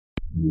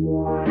Missing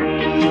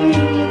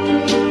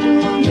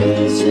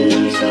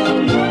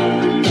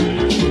someone.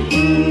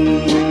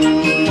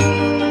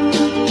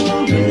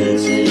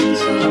 Missing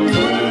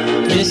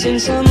someone. Missing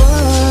someone.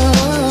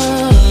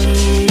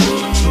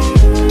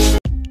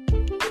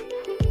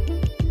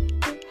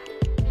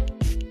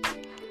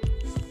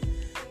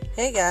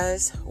 Hey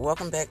guys,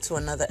 welcome back to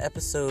another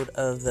episode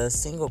of the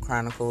Single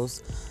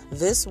Chronicles.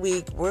 This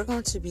week we're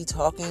going to be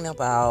talking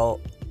about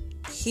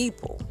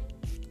people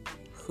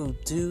who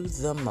do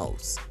the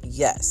most.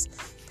 Yes,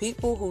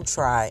 people who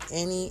try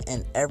any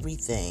and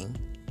everything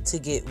to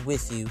get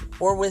with you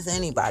or with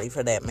anybody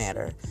for that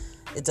matter.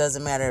 It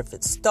doesn't matter if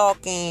it's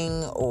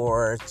stalking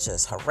or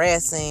just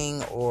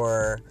harassing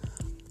or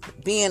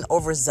being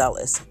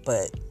overzealous,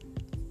 but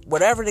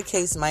whatever the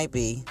case might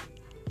be,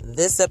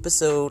 this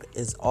episode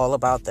is all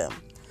about them.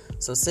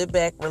 So sit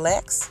back,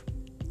 relax,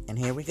 and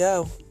here we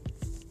go.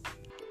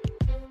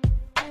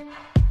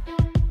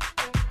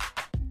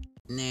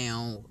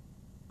 Now,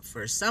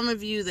 for some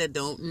of you that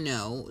don't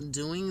know,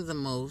 doing the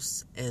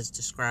most, as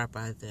described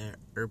by the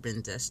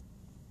Urban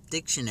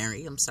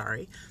Dictionary,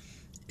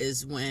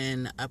 is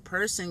when a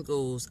person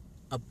goes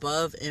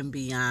above and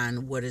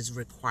beyond what is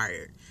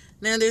required.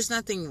 Now, there's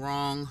nothing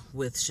wrong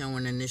with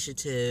showing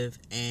initiative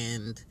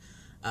and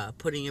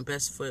putting your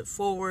best foot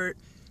forward,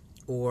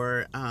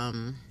 or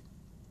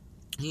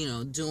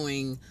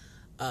doing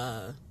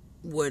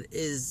what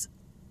is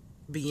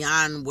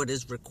beyond what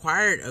is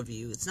required of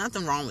you. It's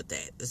nothing wrong with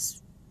that.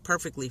 It's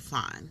perfectly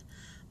fine.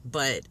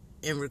 But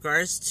in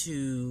regards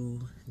to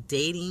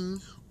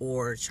dating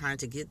or trying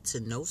to get to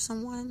know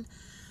someone,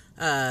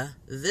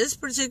 this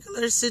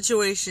particular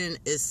situation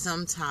is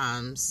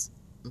sometimes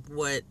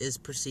what is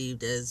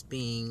perceived as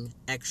being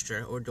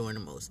extra or doing the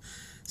most.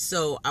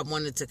 So I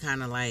wanted to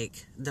kind of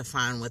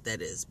define what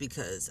that is,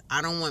 because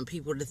I don't want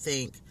people to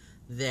think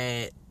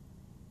that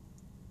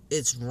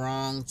it's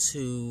wrong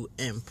to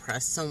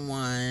impress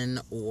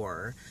someone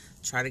or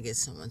try to get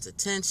someone's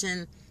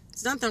attention.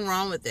 There's nothing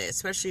wrong with that,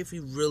 especially if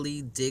you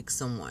really dig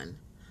someone.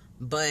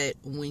 But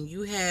when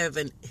you have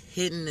a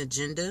hidden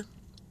agenda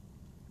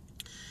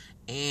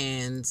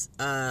and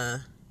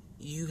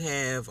you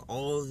have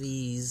all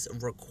these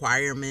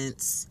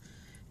requirements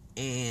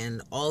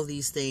and all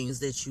these things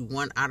that you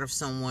want out of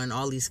someone,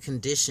 all these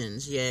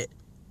conditions, yet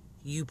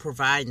you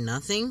provide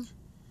nothing,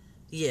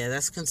 yeah,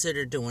 that's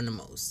considered doing the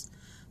most.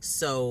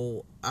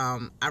 So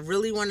I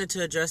really wanted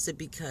to address it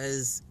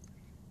because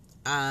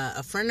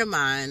a friend of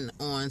mine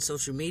on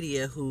social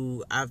media,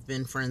 who I've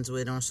been friends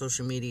with on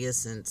social media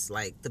since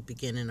the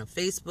beginning of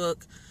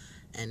Facebook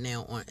and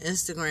now on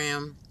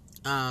Instagram,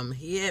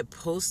 he had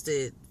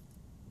posted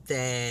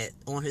that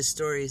on his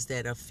stories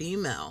that a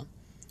female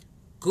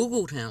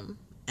Googled him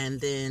and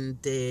then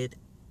did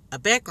a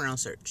background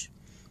search.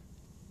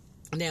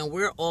 Now,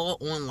 we're all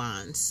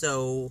online,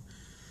 so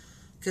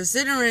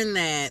considering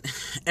that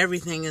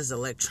everything is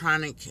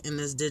electronic in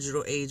this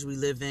digital age we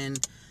live in,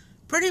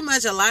 pretty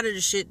much a lot of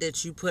the shit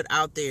that you put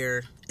out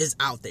there is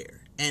out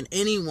there, and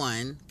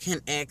anyone can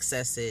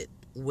access it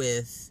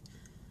with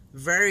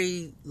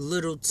very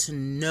little to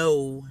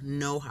no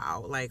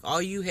know-how.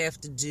 All you have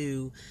to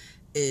do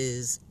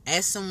is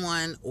ask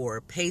someone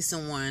or pay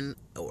someone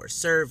or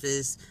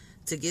service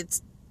to get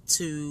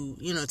to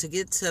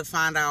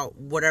find out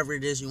whatever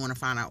it is you want to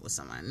find out with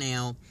someone.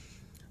 Now,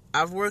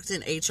 I've worked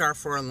in HR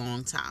for a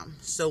long time.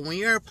 So when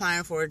you're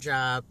applying for a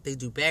job, they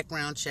do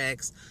background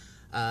checks,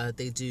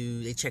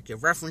 they check your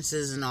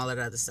references and all that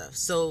other stuff.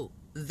 So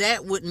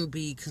that wouldn't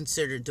be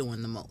considered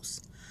doing the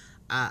most.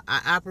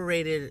 I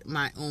operated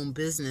my own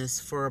business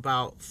for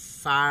about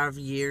 5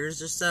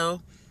 years or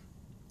so.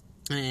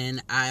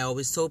 And I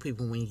always told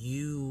people, when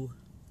you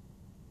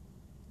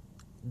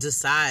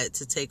decide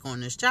to take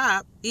on this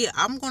job,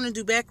 I'm going to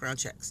do background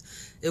checks.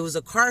 It was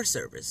a car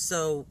service,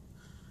 so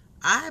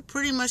I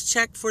pretty much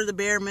checked for the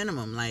bare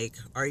minimum.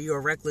 Are you a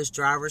reckless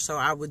driver? So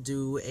I would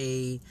do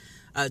a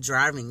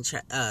driving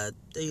check, a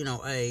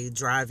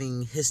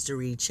driving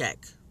history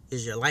check.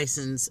 Is your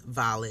license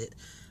valid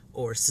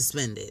or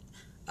suspended?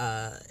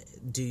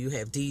 Do you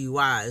have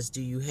DUIs?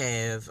 Do you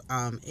have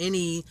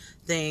any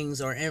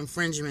things or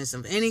infringements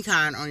of any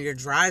kind on your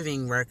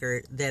driving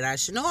record that I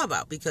should know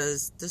about?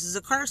 Because this is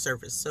a car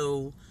service.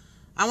 So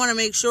I want to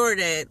make sure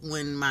that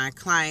when my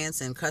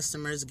clients and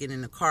customers get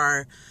in the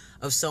car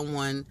of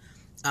someone,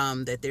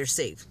 that they're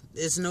safe.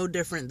 It's no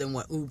different than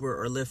what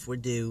Uber or Lyft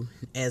would do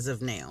as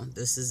of now.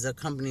 This is a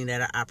company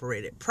that I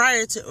operated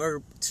prior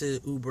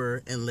to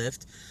Uber and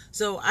Lyft.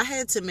 So I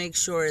had to make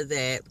sure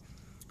that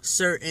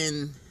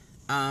certain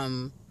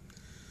I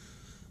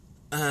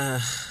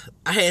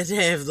had to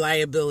have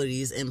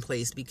liabilities in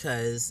place,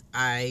 because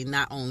I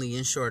not only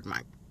insured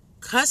my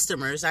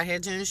customers, I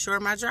had to insure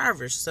my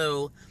drivers.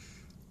 So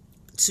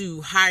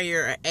to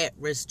hire an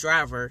at-risk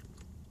driver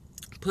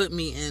put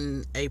me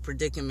in a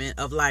predicament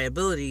of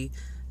liability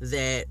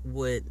that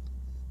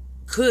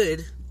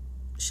could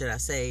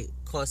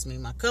cost me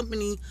my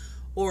company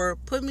or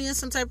put me in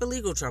some type of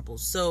legal trouble.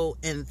 So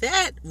in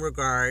that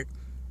regard,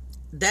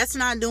 that's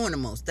not doing the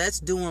most. That's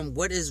doing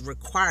what is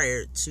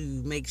required to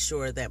make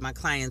sure that my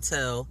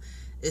clientele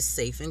it's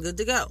safe and good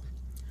to go.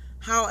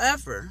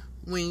 However,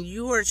 when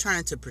you are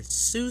trying to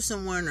pursue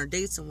someone or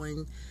date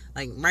someone,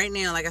 like right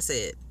now, like I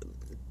said,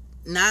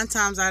 9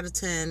 times out of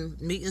 10,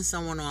 meeting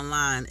someone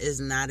online is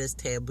not as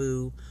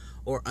taboo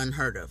or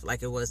unheard of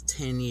like it was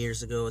 10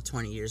 years ago or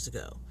 20 years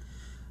ago.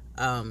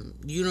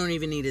 You don't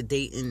even need a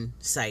dating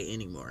site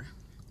anymore.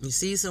 You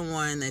see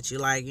someone that you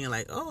like, and you're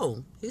like,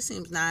 oh, he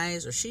seems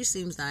nice or she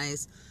seems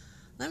nice.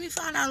 Let me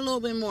find out a little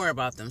bit more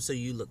about them. So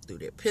you look through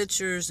their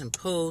pictures and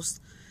posts.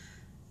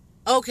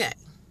 Okay.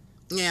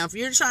 Now, if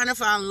you're trying to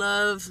find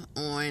love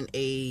on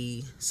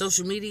a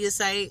social media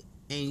site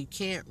and you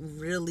can't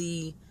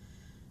really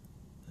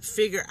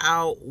figure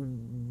out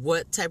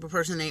what type of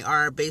person they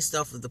are based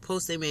off of the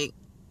posts they make,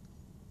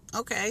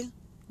 okay,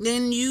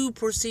 then you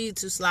proceed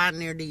to slide in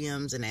their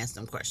DMs and ask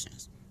them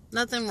questions.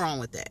 Nothing wrong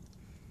with that.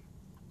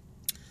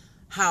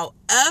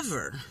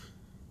 However,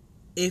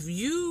 if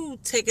you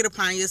take it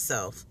upon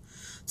yourself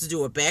to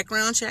do a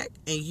background check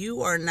and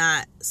you are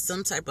not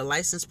some type of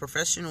licensed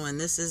professional, and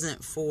this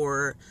isn't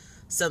for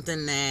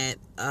something that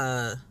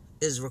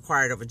is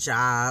required of a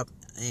job,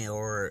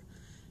 or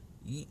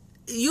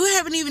you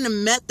haven't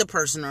even met the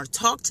person or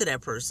talked to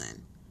that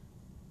person,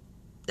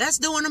 that's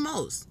doing the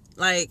most.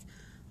 Like,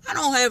 I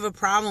don't have a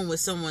problem with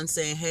someone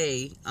saying,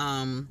 hey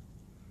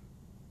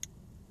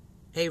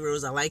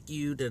Rose, I like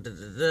you, da, da,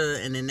 da,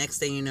 da. And the next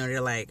thing you know, they're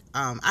like,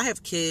 I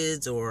have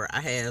kids, or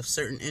I have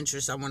certain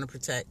interests I want to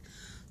protect,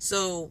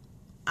 so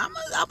I'm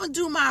gonna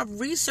do my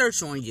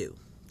research on you.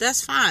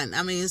 That's fine.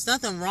 I mean, there's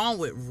nothing wrong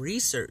with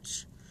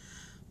research.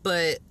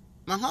 But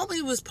my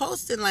homie was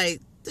posting,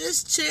 like,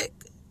 this chick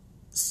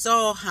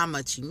saw how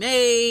much he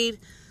made,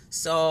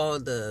 saw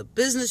the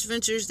business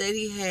ventures that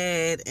he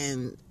had,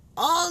 and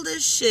all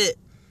this shit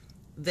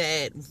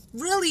that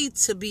really,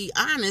 to be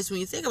honest, when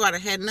you think about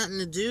it, had nothing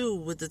to do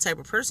with the type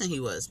of person he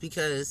was.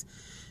 Because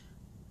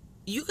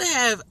you could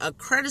have a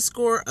credit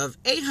score of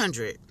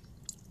 800,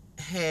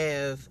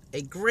 have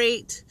a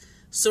great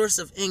source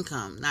of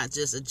income, not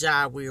just a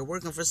job where you're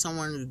working for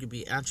someone who could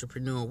be an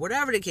entrepreneur,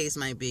 whatever the case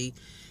might be.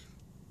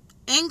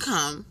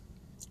 Income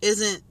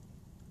isn't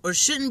or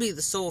shouldn't be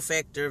the sole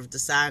factor of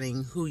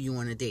deciding who you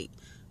want to date.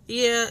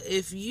 Yeah,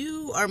 if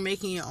you are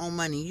making your own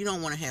money, you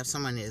don't want to have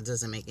somebody that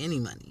doesn't make any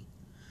money.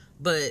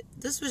 But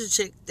this was a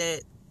chick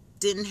that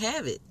didn't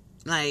have it.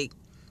 Like,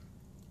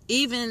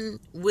 even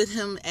with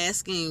him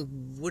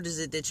asking, what is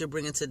it that you're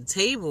bringing to the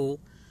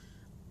table,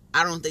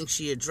 I don't think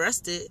she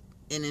addressed it.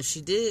 And if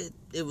she did,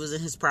 it was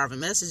in his private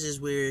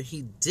messages where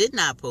he did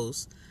not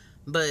post.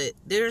 But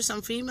there are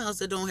some females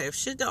that don't have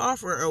shit to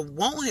offer or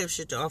won't have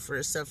shit to offer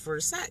except for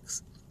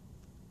sex.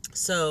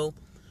 So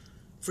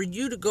for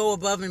you to go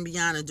above and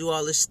beyond and do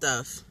all this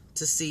stuff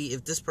to see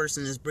if this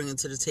person is bringing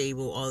to the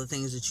table all the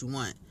things that you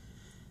want,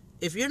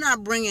 if you're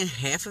not bringing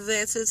half of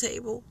that to the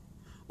table,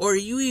 or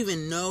you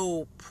even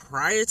know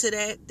prior to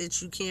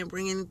that you can't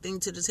bring anything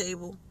to the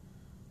table,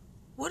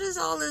 what is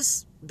all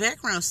this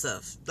background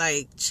stuff?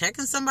 Like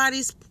checking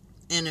somebody's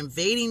and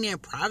invading their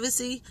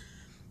privacy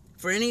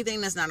for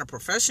anything that's not a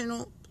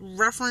professional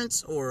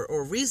reference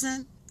or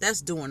reason,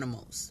 that's doing the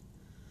most.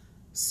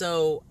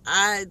 So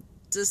I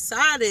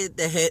decided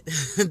that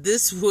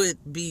this would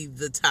be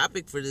the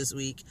topic for this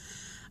week.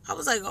 I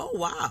was like, oh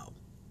wow.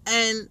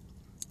 And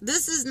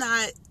this is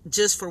not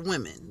just for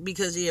women,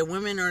 because yeah,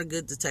 women are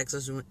good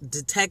detectives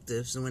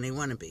when they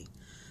want to be.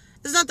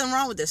 There's nothing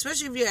wrong with that,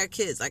 especially if you have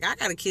kids. Like, I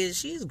got a kid,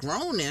 she's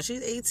grown now.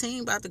 She's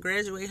 18, about to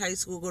graduate high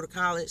school, go to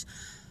college.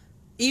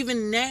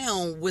 Even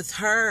now, with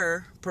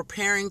her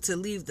preparing to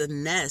leave the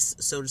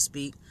nest, so to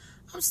speak,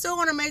 I'm still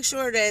going to make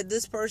sure that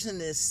this person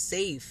is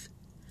safe.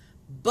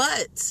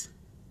 But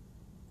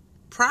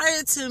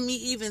prior to me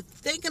even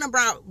thinking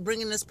about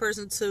bringing this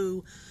person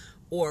to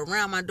or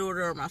around my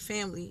daughter or my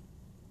family,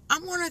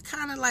 I'm going to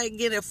kind of like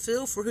get a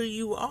feel for who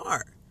you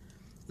are.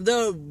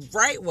 The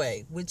right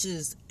way, which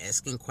is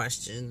asking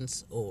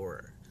questions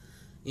or,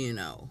 going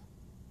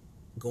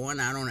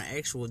out on an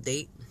actual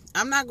date.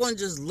 I'm not going to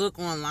just look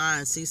online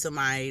and see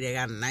somebody that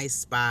got a nice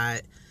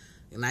spot,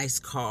 a nice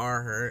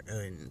car,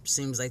 and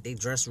seems like they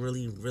dress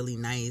really, really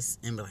nice,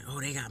 and be like, oh,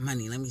 they got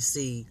money. Let me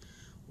see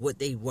what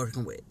they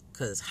working with.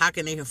 Because how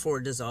can they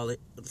afford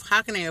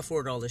how can they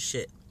afford all this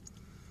shit?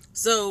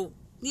 So,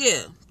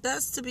 yeah,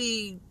 that's to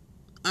be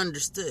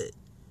understood.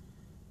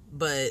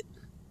 But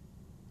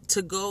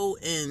to go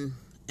and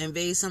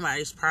invade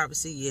somebody's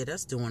privacy, yeah,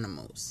 that's doing the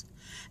most.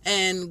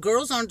 And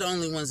girls aren't the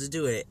only ones to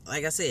do it.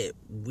 Like I said,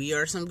 we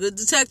are some good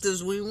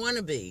detectives. We want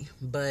to be.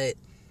 But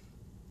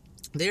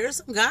there are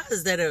some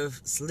guys that have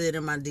slid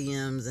in my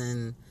DMs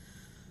and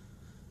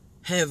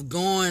have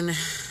gone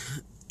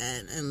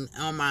and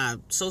on my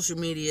social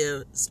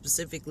media,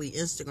 specifically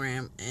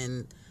Instagram,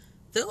 and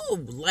they'll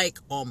like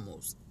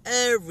almost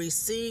every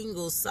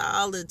single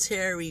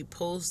solitary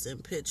post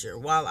and picture.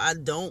 While I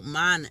don't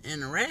mind the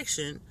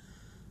interaction,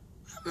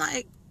 I'm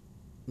like,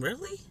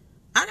 really?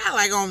 I got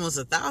like almost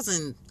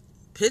 1,000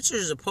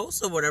 pictures or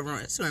posts or whatever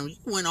on Instagram.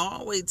 You went all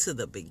the way to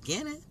the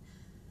beginning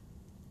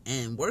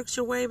and worked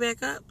your way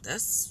back up.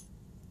 That's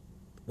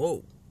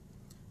whoa.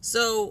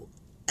 So,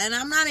 And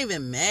I'm not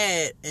even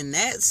mad in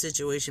that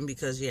situation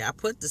because, yeah, I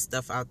put the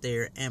stuff out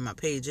there and my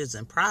page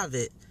isn't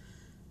private.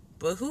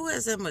 But who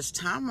has that much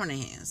time on their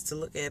hands to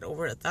look at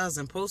over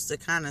 1,000 posts to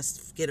kind of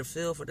get a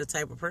feel for the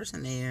type of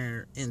person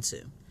they're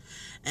into?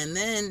 And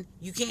then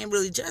you can't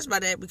really judge by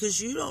that because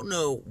you don't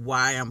know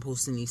why I'm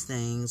posting these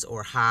things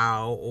or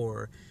how,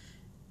 or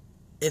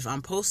if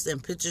I'm posting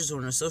pictures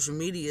on a social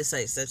media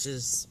site such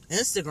as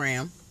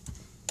Instagram,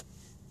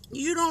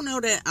 you don't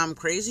know that I'm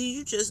crazy.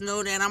 You just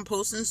know that I'm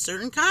posting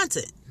certain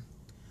content.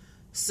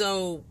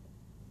 So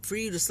for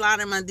you to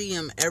slide in my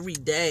DM every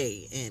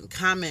day and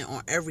comment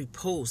on every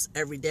post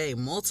every day,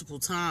 multiple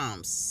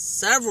times,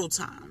 several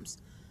times,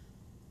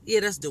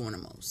 yeah, that's doing the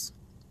most.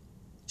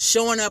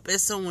 Showing up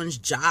at someone's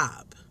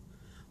job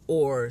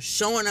or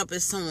showing up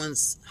at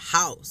someone's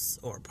house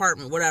or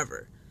apartment,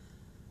 whatever,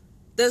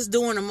 that's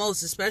doing the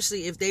most,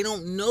 especially if they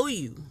don't know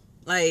you.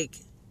 Like,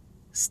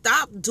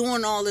 stop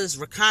doing all this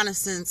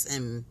reconnaissance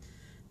and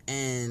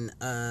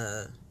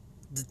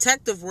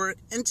detective work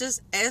and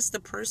just ask the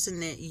person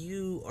that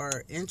you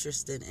are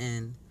interested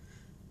in,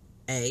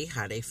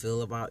 how they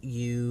feel about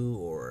you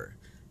or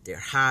their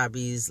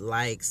hobbies,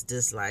 likes,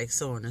 dislikes,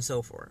 so on and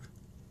so forth.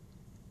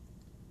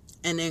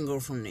 And then go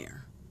from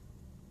there.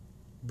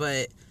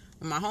 But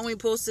when my homie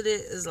posted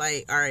it, it's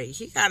like, all right,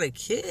 he got a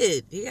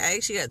kid. He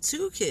actually got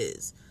 2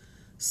 kids.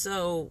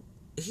 So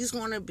he's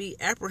going to be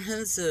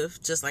apprehensive,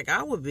 just like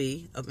I would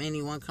be, of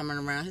anyone coming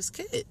around his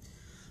kid.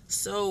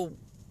 So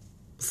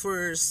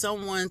for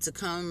someone to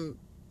come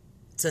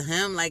to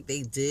him like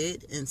they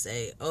did and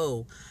say,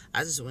 oh,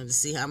 I just wanted to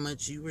see how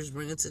much you was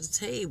bringing to the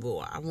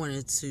table. I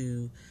wanted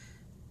to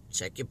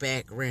check your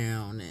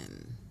background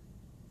and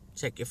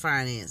check your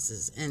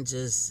finances and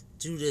just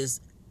do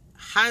this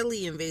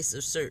highly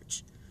invasive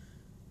search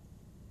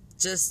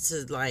just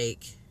to,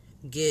 like,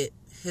 get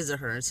his or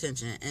her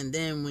attention. And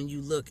then when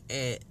you look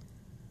at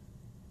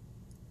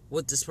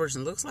what this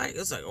person looks like,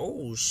 it's like,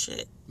 oh,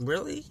 shit,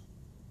 really?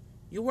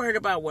 You worried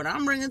about what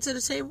I'm bringing to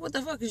the table? What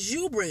the fuck is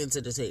you bringing to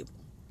the table?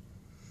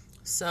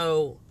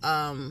 So,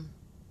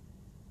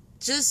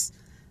 just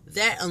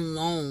that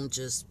alone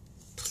just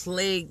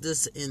plagued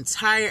this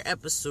entire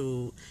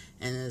episode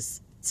and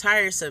this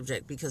entire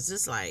subject, because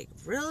it's like,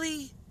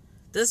 really?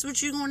 That's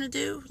what you're going to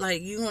do?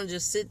 Like, you're going to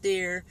just sit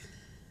there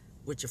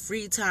with your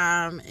free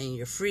time and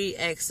your free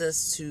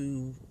access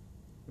to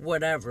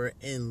whatever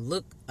and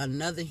look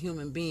another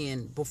human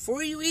being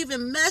before you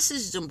even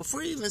messaged them,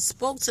 before you even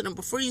spoke to them,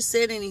 before you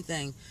said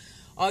anything?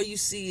 All you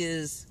see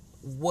is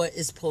what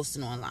is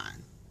posted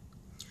online.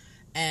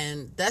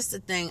 And that's the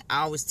thing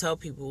I always tell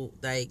people,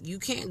 like, you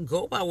can't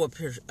go by what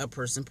a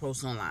person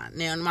posts online.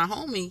 Now, my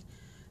homie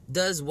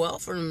does well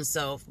for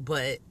himself,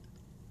 but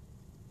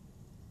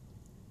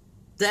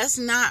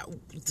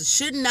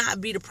should not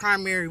be the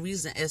primary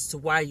reason as to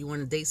why you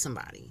want to date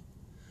somebody.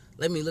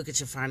 Let me look at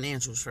your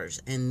financials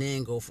first and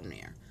then go from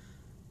there.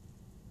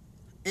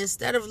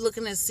 Instead of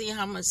looking at seeing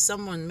how much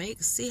someone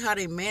makes, see how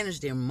they manage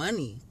their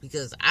money.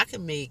 Because I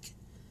can make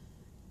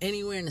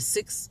anywhere in the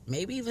 6,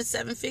 maybe even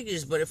 7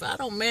 figures. But if I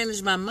don't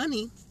manage my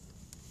money,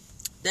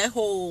 that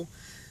whole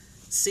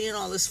seeing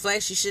all this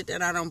flashy shit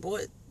that I don't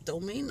bought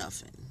don't mean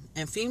nothing.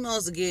 And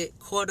females get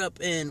caught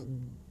up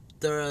in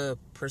the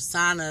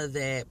persona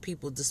that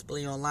people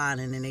display online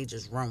and then they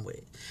just run with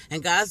it.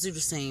 And guys do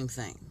the same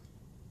thing.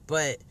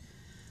 But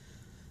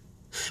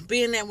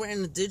being that we're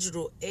in the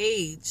digital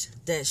age,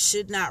 that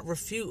should not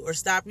refute or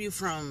stop you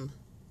from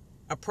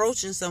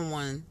approaching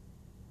someone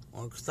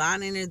or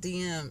sliding in a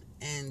DM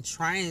and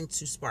trying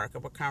to spark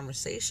up a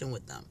conversation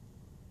with them.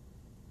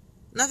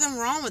 Nothing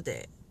wrong with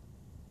that.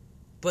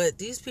 But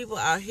these people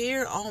out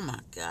here, oh my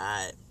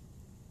God.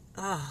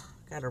 Oh,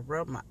 gotta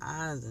rub my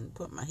eyes and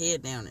put my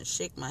head down and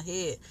shake my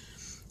head,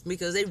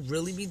 because they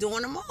really be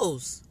doing the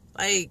most.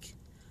 Like,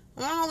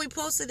 my homie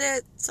posted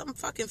that some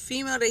fucking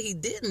female that he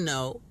didn't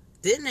know,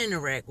 didn't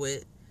interact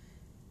with,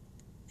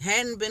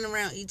 hadn't been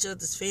around each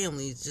other's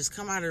families, just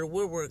come out of the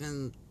woodwork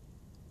and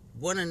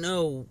want to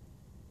know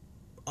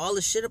all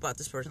the shit about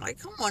this person. Like,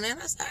 come on, man,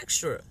 that's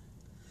extra.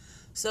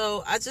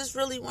 So I just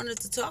really wanted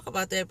to talk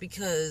about that,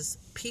 because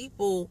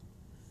people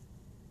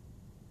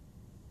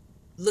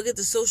look at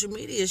the social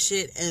media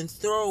shit and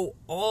throw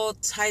all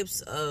types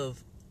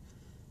of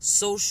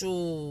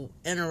social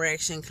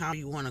interaction, however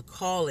you want to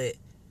call it,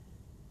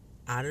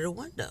 out of the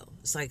window.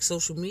 It's like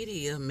social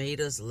media made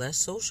us less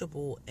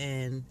sociable,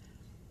 and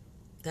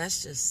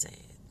that's just sad.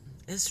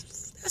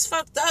 That's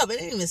fucked up.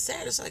 It ain't even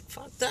sad. It's like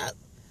fucked up.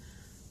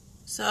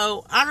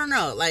 So I don't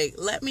know. Like,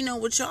 let me know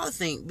what y'all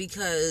think,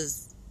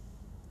 because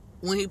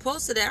when he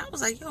posted that, I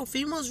was like, yo,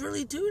 females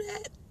really do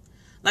that?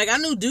 Like, I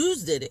knew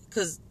dudes did it,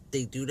 because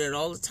they do that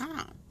all the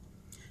time.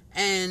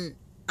 And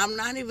I'm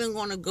not even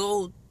going to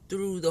go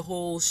through the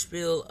whole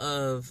spiel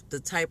of the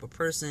type of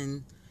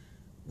person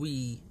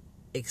we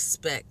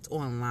expect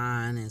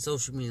online and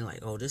social media. Like,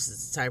 oh, this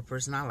is the type of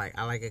person I like.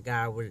 I like a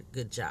guy with a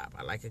good job.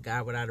 I like a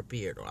guy without a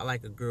beard. Or I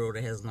like a girl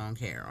that has long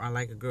hair. Or I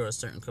like a girl with a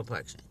certain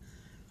complexion.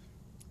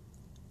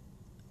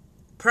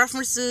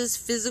 Preferences,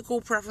 physical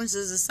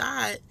preferences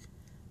aside,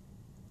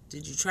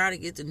 Did you try to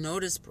get to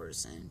know this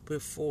person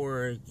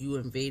before you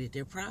invaded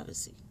their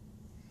privacy?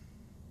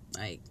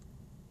 Like,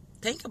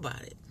 think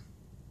about it.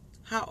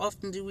 How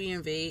often do we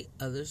invade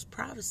others'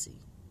 privacy?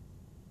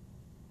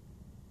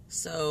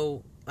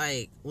 So,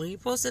 like, when he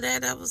posted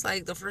that was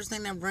like the first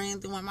thing that ran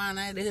through my mind.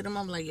 I had to hit him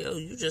up like, yo,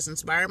 you just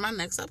inspired my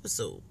next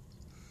episode.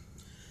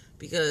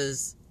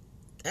 Because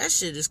that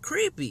shit is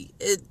creepy.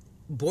 It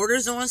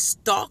borders on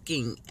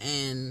stalking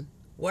and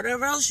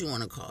whatever else you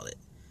want to call it.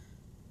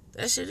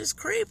 That shit is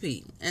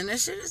creepy. And that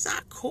shit is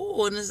not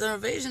cool. And it's an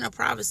invasion of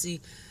privacy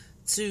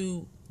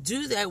to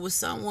do that with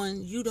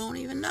someone you don't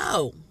even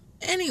know.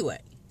 Anyway.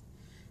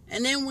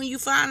 And then when you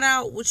find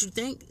out what you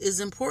think is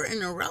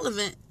important or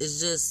relevant,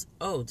 it's just,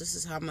 oh, this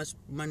is how much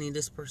money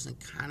this person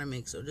kind of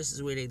makes, or this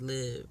is where they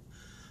live,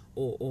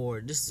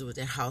 or this is what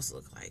their house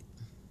look like.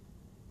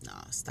 No,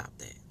 stop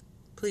that.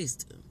 Please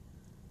do.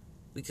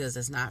 Because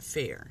that's not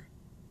fair.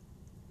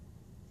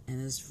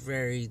 And it's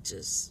very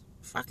just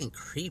fucking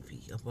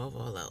creepy above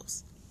all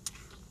else.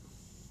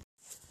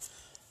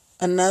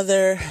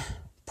 Another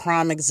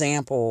prime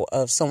example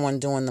of someone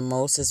doing the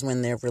most is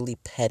when they're really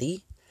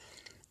petty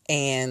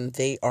and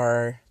they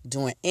are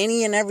doing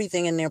any and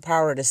everything in their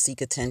power to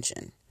seek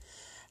attention.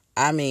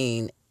 I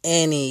mean,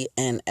 any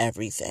and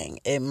everything.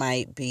 It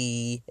might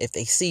be if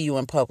they see you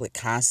in public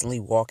constantly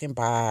walking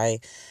by,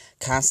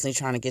 constantly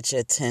trying to get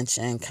your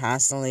attention,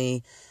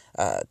 constantly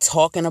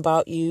talking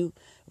about you,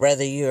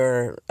 whether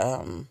you're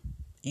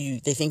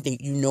they think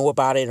that you know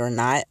about it or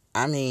not.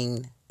 I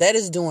mean, that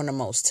is doing the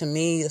most. To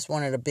me, it's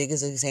one of the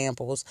biggest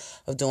examples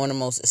of doing the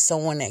most. Is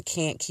someone that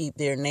can't keep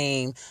their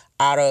name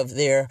out of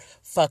their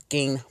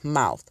fucking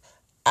mouth.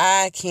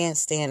 I can't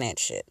stand that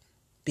shit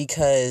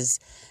because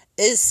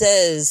it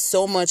says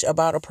so much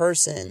about a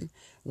person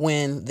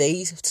when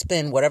they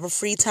spend whatever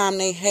free time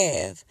they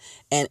have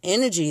and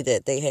energy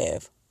that they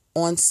have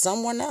on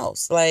someone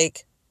else.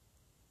 Like,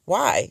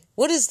 why?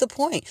 What is the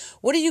point?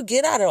 What do you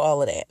get out of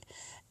all of that?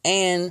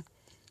 And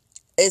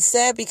it's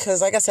sad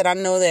because, like I said, I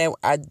know that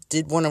I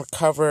did want to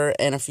cover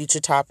in a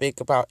future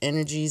topic about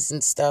energies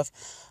and stuff.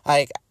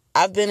 Like,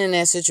 I've been in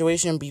that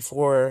situation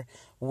before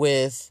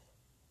with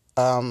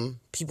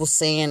people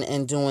saying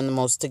and doing the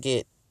most to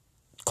get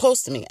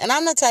close to me. And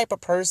I'm the type of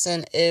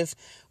person, if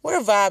we're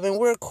vibing,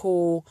 we're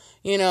cool,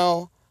 you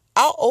know,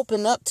 I'll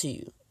open up to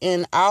you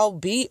and I'll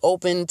be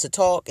open to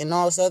talk and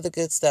all this other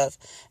good stuff.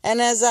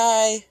 And as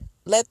I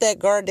let that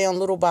guard down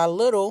little by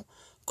little,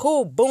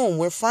 cool, boom,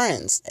 we're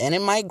friends. And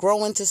it might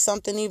grow into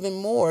something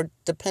even more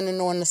depending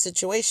on the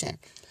situation.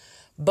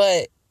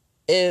 But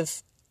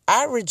if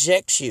I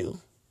reject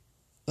you,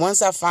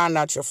 once I find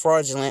out you're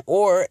fraudulent,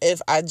 or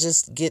if I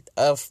just get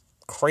a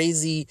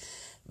crazy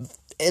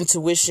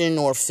intuition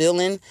or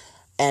feeling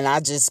and I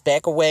just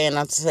back away and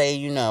I say,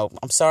 you know,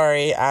 I'm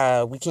sorry,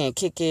 we can't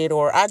kick it,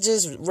 or I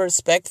just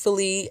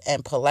respectfully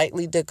and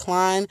politely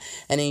decline,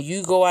 and then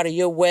you go out of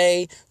your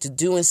way to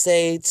do and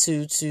say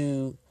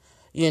to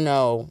you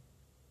know,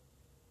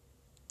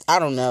 I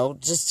don't know,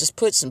 just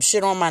put some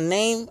shit on my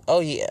name, oh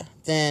yeah,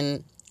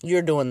 then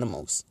you're doing the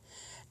most.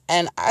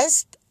 And I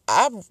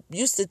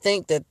used to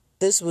think that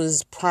this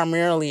was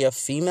primarily a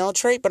female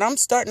trait, but I'm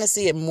starting to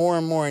see it more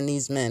and more in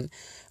these men.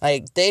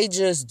 Like, they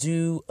just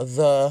do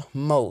the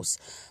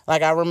most.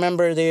 Like, I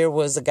remember there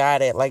was a guy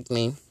that liked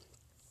me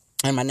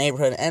in my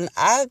neighborhood, and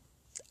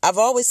I've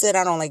always said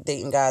I don't like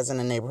dating guys in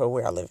the neighborhood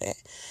where I live at.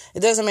 It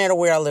doesn't matter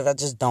where I live, I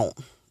just don't.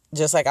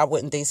 Just like I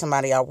wouldn't date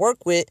somebody I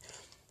work with,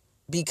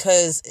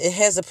 because it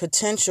has a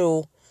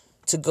potential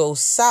to go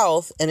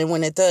south, and then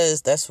when it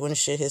does, that's when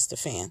shit hits the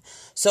fan.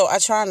 So I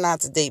try not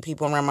to date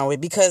people around my way,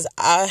 because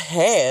I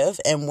have,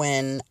 and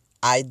when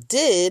I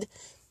did,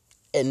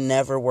 it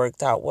never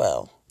worked out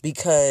well,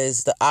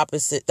 because the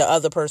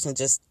other person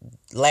just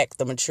lacked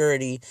the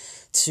maturity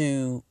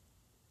to,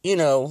 you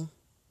know,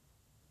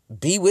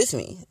 be with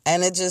me.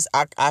 And it just,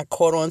 I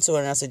caught on to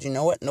it, and I said, you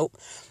know what, nope.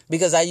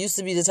 Because I used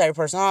to be the type of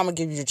person, I'm going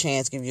to give you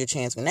a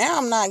chance. But now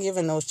I'm not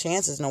giving those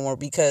chances no more,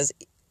 because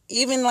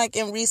even like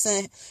in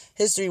recent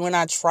history, when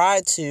I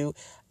tried to,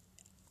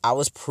 I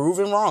was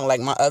proven wrong.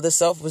 Like, my other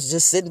self was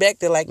just sitting back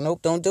there like,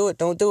 nope, don't do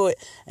it.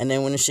 And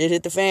then when the shit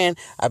hit the fan,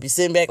 I'd be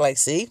sitting back like,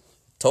 see,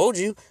 told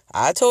you,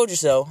 I told you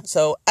so.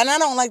 So, and I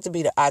don't like to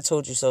be the I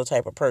told you so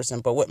type of person,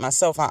 but with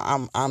myself,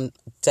 I'm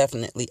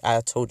definitely I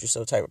told you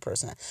so type of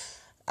person.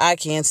 I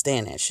can't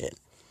stand that shit.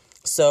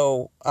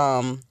 So,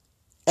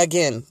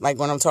 again, like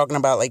when I'm talking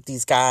about like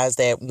these guys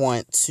that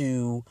want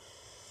to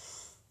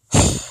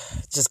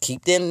just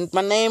keep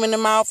my name in their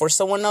mouth or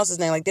someone else's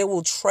name, like they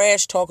will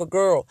trash talk a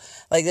girl.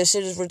 Like, that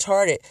shit is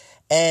retarded.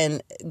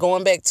 And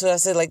going back to, I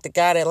said, like the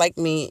guy that liked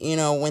me, you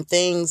know, when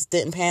things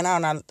didn't pan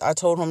out, and I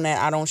told him that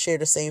I don't share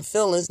the same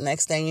feelings.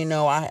 Next thing you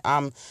know,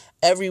 I'm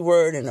every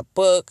word in a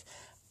book.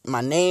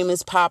 My name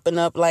is popping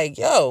up. Like,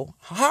 yo,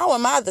 how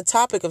am I the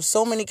topic of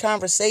so many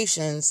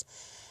conversations,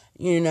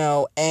 you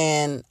know,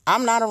 and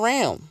I'm not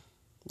around?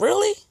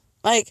 Really?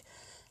 Like,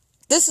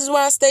 this is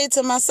why I stayed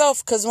to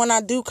myself, because when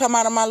I do come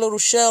out of my little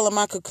shell and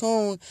my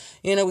cocoon,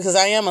 you know, because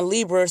I am a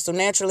Libra, so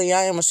naturally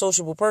I am a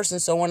sociable person.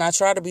 So when I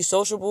try to be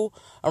sociable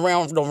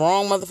around the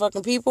wrong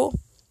motherfucking people,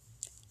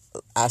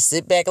 I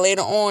sit back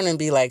later on and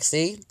be like,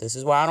 see, this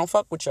is why I don't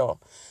fuck with y'all.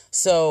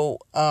 So,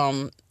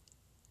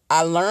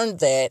 I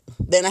learned that,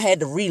 then I had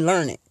to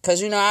relearn it.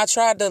 Because, I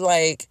tried to,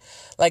 like,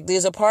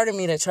 there's a part of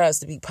me that tries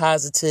to be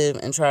positive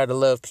and try to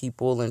love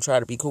people and try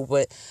to be cool.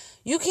 But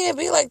you can't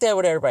be like that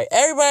with everybody.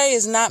 Everybody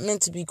is not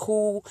meant to be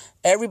cool.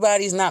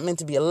 Everybody's not meant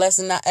to be a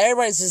lesson. Not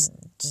everybody's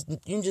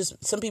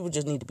some people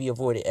just need to be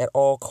avoided at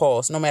all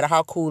costs, no matter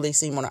how cool they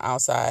seem on the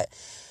outside.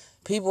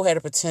 People have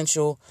the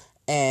potential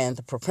and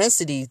the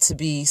propensity to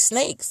be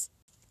snakes.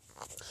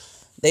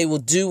 They will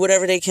do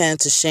whatever they can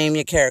to shame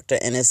your character,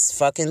 and it's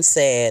fucking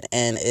sad,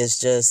 and it's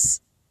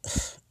just,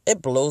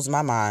 it blows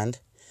my mind.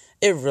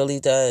 It really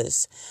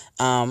does.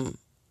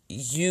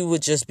 You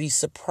would just be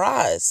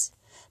surprised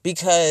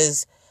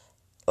because,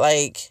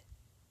 like,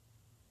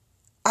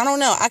 I don't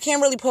know. I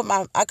can't put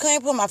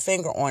my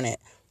finger on it,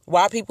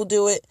 why people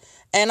do it,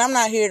 and I'm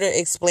not here to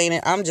explain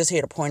it. I'm just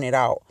here to point it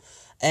out.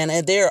 And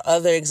there are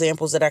other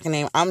examples that I can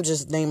name. I'm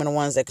just naming the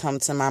ones that come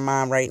to my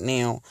mind right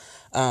now.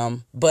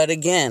 But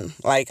again,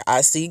 like,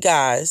 I see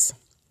guys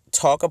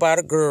talk about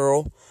a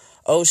girl.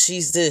 Oh,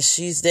 she's this,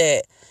 she's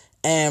that.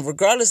 And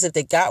regardless if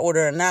they got with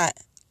her or not,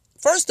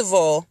 first of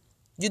all,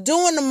 you're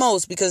doing the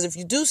most, because if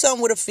you do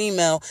something with a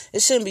female,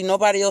 it shouldn't be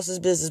nobody else's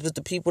business but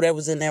the people that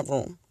was in that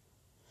room.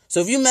 So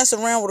if you mess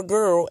around with a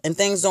girl and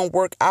things don't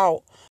work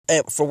out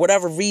for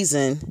whatever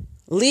reason,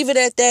 leave it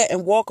at that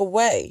and walk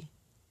away.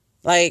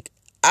 Like,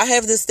 I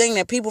have this thing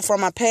that people from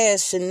my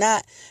past should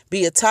not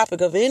be a topic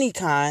of any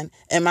kind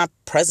in my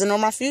present or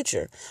my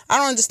future. I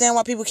don't understand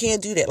why people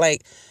can't do that.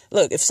 Like,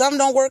 look, if something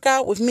don't work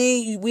out with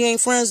me, we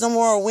ain't friends no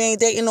more, or we ain't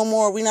dating no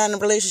more, or we not in a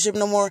relationship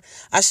no more,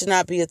 I should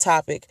not be a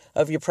topic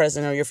of your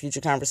present or your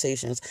future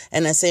conversations.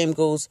 And the same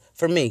goes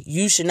for me.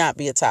 You should not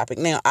be a topic.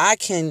 Now, I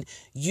can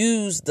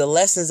use the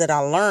lessons that I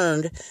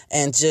learned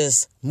and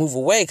just move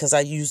away, because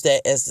I use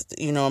that as,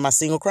 in my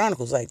single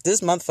chronicles. Like,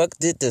 this motherfucker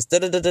did this,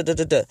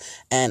 da-da-da-da-da-da.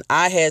 And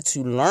I had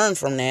to learn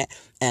from that,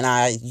 and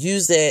I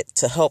use that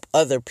to help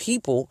other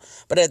people.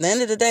 But at the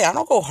end of the day, I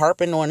don't go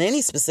harping on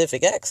any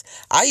specific ex.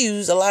 I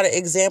use a lot of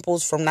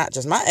examples from not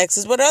just my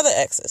exes, but other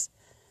exes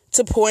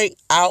to point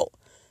out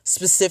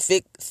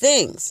specific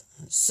things.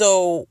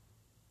 So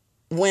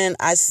when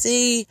I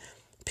see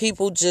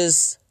people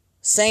just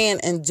saying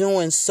and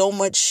doing so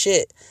much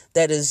shit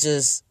that is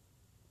just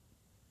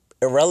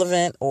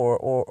irrelevant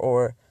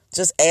or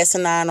just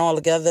asinine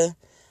altogether,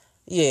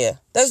 yeah,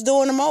 that's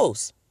doing the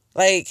most.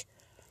 Like,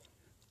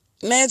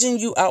 imagine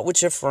you out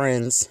with your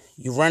friends,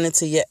 you run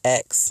into your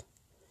ex,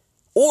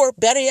 or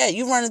better yet,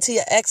 you run into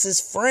your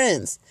ex's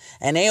friends,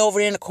 and they over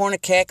there in the corner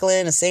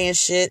cackling and saying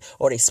shit,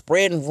 or they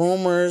spreading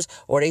rumors,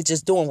 or they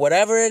just doing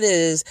whatever it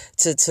is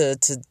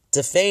to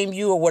defame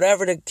you, or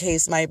whatever the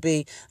case might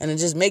be, and it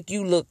just make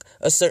you look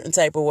a certain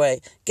type of way.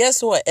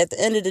 Guess what? At the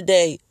end of the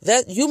day,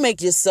 that you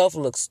make yourself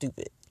look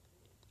stupid.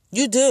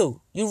 You do.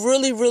 You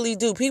really, really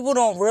do. People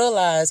don't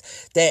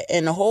realize that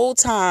in the whole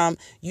time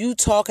you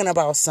talking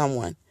about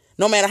someone,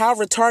 no matter how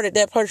retarded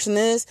that person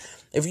is,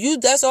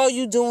 that's all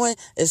you doing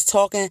is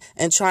talking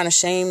and trying to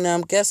shame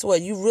them, guess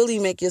what? You really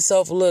make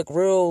yourself look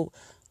real.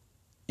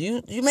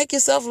 You make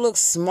yourself look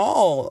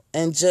small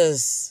and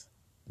just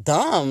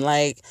dumb.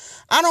 Like,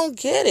 I don't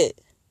get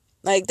it.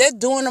 Like, that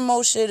doing the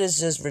most shit is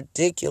just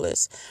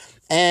ridiculous.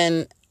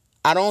 And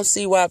I don't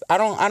see why. I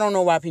don't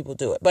know why people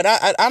do it, but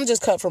I'm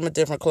just cut from a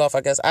different cloth,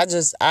 I guess. I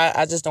just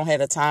don't have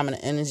the time and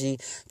the energy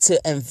to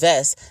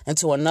invest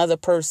into another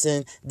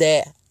person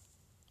that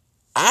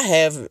I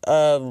have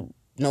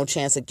no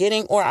chance of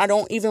getting, or I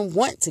don't even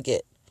want to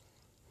get.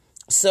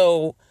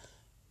 So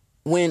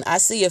when I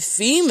see a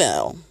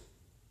female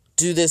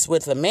do this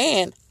with a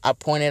man, I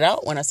point it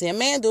out. When I see a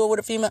man do it with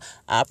a female,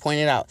 I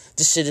point it out.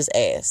 This shit is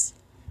ass.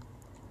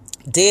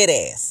 Dead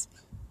ass.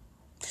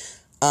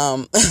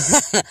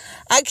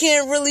 I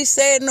can't really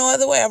say it no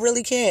other way. I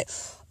really can't.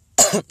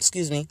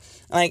 Excuse me.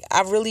 Like,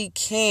 I really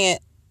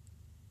can't.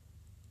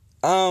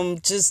 I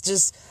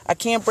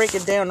can't break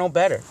it down no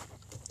better.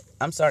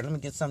 I'm sorry. Let me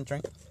get some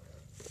drink.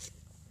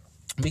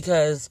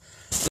 Because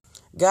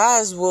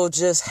guys will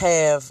just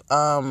have,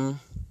 they'll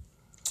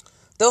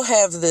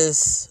have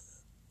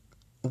this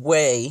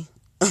way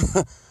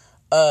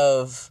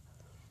of,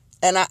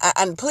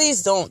 and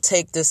please don't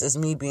take this as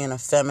me being a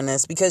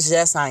feminist, because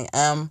yes, I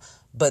am.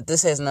 But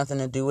this has nothing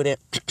to do with it.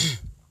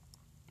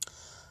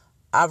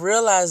 I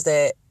realized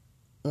that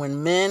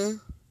when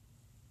men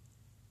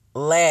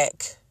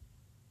lack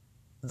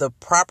the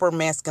proper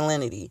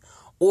masculinity,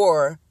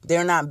 or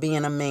they're not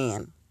being a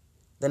man,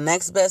 the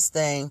next best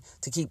thing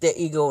to keep their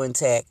ego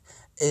intact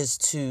is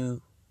to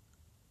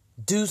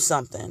do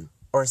something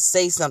or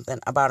say something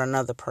about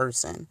another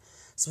person,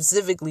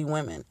 specifically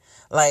women.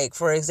 Like,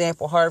 for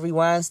example, Harvey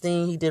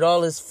Weinstein, he did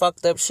all this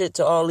fucked up shit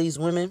to all these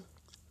women.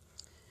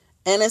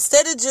 And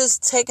instead of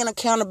just taking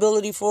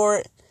accountability for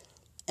it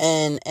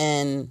and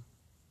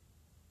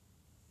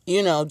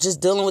just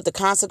dealing with the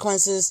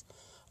consequences,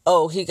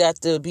 oh, he got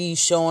to be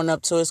showing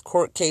up to his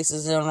court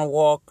cases on a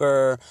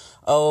walker.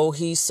 Oh,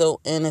 he's so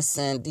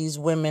innocent. These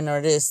women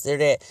are this, they're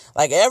that.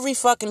 Like, every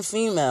fucking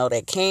female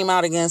that came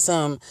out against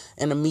him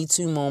in the Me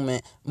Too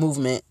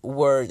movement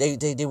were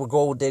they were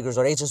gold diggers,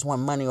 or they just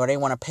want money, or they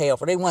want to pay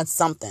off, or they want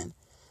something.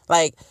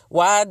 Like,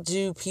 why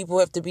do people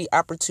have to be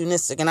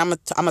opportunistic? And I'm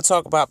gonna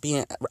talk about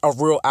being a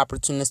real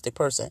opportunistic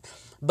person.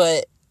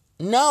 But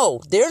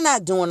no, they're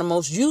not doing the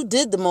most. You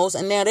did the most,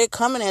 and now they're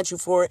coming at you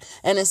for it.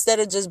 And instead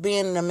of just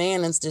being a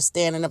man and just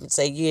standing up and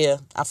say, yeah,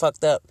 I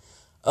fucked up.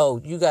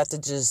 Oh, you got to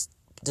just,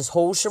 this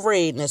whole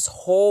charade and this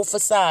whole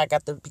facade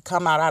got to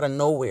come out of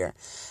nowhere.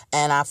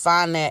 And I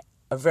find that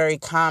very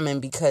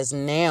common, because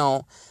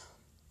now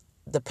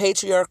the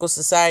patriarchal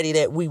society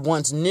that we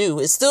once knew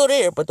is still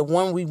there, but the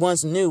one we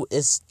once knew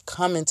is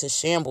coming to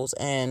shambles,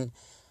 and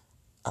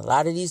a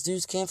lot of these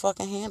dudes can't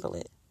fucking handle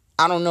it.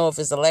 I don't know if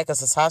it's the lack of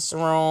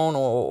testosterone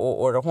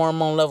or the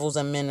hormone levels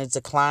in men is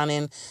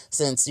declining,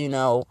 since, you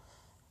know,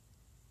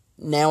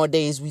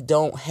 nowadays we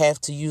don't have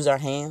to use our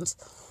hands.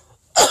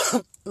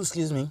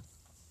 Excuse me.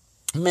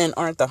 Men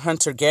aren't the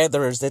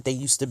hunter-gatherers that they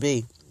used to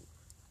be.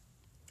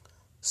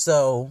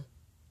 So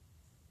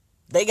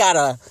they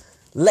gotta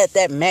let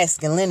that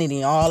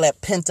masculinity, all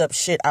that pent-up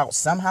shit out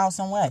somehow,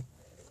 some way.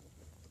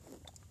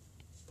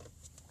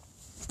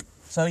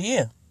 So,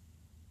 yeah.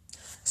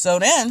 So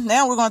then,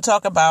 now we're going to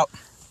talk about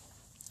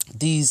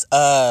these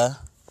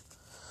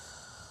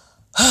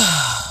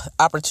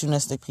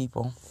opportunistic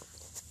people.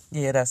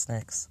 Yeah, that's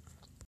next.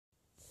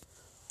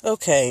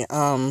 Okay,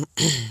 an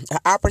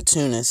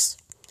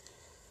opportunist.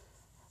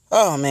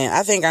 Oh, man,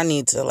 I think I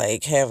need to,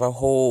 like, have a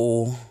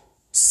whole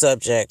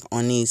subject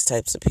on these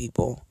types of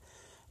people.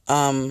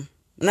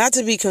 Not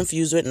to be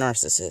confused with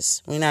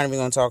narcissists. We're not even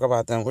going to talk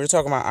about them. We're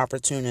talking about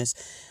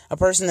opportunists. A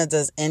person that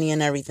does any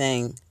and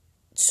everything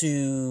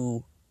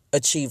to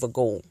achieve a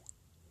goal.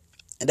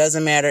 It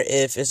doesn't matter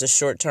if it's a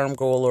short-term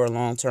goal or a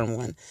long-term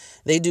one.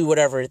 They do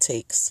whatever it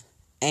takes.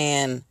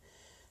 And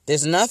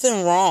there's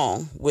nothing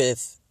wrong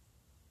with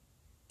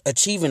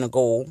achieving a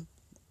goal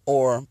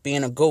or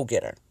being a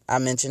go-getter. I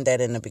mentioned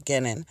that in the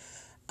beginning.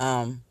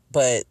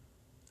 But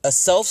a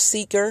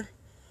self-seeker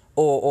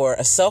or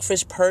a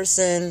selfish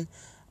person,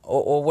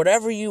 or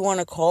whatever you want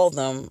to call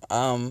them.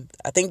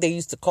 I think they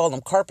used to call them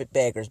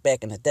carpetbaggers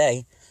back in the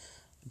day,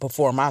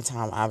 before my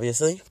time,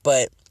 obviously.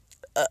 But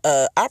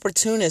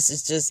opportunist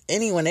is just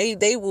anyone.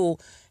 They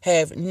will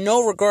have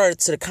no regard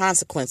to the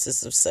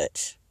consequences of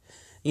such.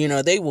 You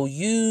know, they will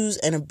use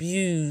and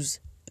abuse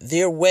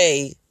their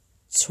way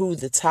to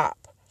the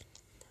top.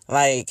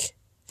 Like,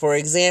 for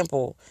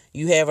example,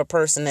 you have a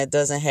person that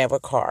doesn't have a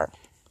car.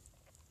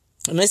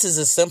 And this is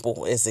as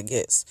simple as it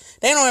gets.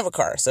 They don't have a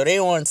car, so they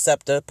on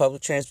SEPTA,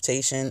 public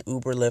transportation,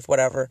 Uber, Lyft,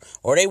 whatever.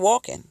 Or they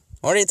walking.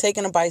 Or they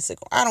taking a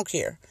bicycle. I don't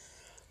care.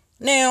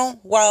 Now,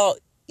 while,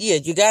 yeah,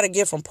 you got to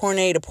get from point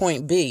A to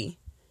point B.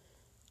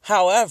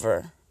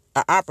 However,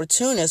 an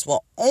opportunist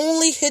will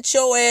only hit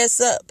your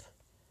ass up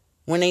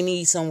when they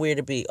need somewhere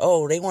to be.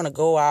 Oh, they want to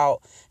go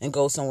out and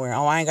go somewhere.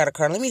 Oh, I ain't got a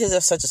car. Let me hit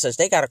up such and such.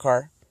 They got a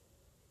car.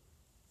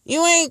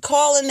 You ain't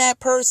calling that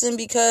person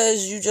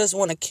because you just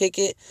want to kick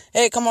it.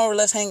 Hey, come over,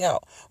 let's hang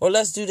out. Or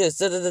let's do this.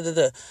 Da, da, da, da,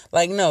 da.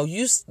 Like, no,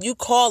 you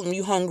call them,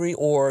 you hungry,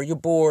 or you're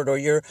bored, or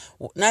you're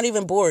not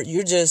even bored.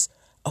 You're just,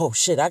 oh,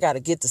 shit, I got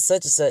to get to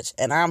such and such,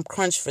 and I'm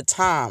crunched for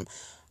time.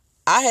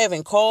 I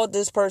haven't called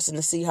this person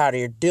to see how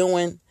they're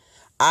doing.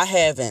 I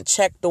haven't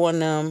checked on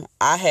them.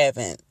 I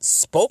haven't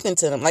spoken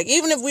to them. Like,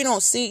 even if we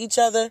don't see each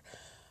other,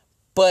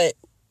 but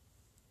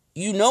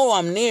you know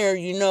I'm near,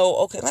 you know,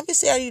 okay, let me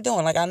see how you're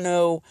doing. Like, I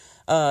know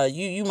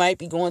you might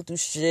be going through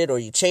shit, or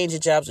you changing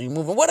jobs, or you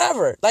moving,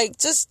 whatever. Like,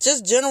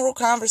 just general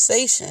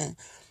conversation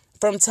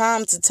from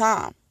time to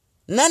time.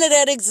 None of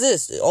that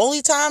exists. The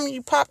only time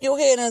you pop your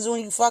head in is when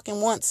you fucking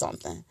want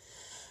something,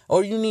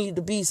 or you need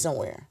to be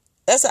somewhere.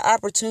 That's an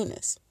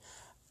opportunist.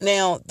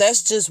 Now,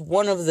 that's just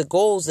one of the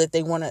goals that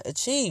they want to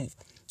achieve.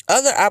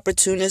 Other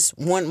opportunists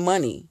want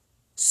money.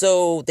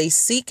 So they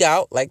seek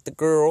out, like the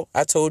girl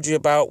I told you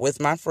about with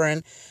my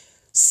friend,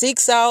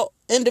 seeks out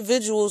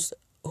individuals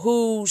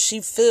who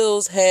she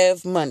feels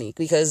have money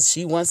because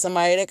she wants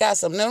somebody that got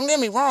something. Now, don't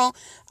get me wrong.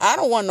 I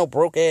don't want no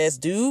broke ass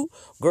dude,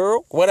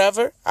 girl,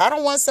 whatever. I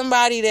don't want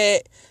somebody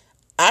that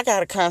I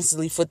got to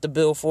constantly foot the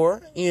bill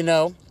for, you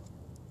know.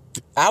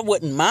 I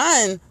wouldn't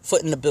mind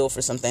footing the bill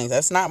for some things.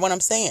 That's not what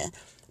I'm saying.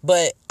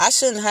 But I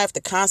shouldn't have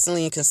to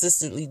constantly and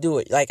consistently do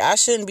it. Like, I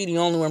shouldn't be the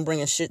only one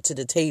bringing shit to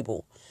the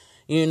table.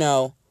 You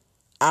know,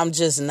 I'm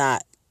just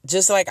not.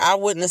 Just like I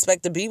wouldn't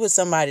expect to be with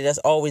somebody that's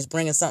always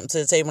bringing something to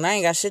the table. And I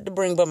ain't got shit to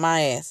bring but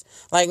my ass.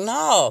 Like,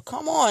 no,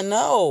 come on,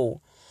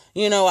 no.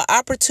 You know, an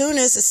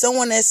opportunist is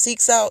someone that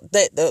seeks out,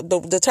 that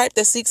the type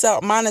that seeks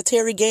out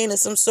monetary gain of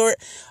some sort.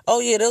 Oh,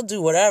 yeah, they'll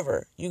do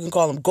whatever. You can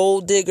call them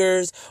gold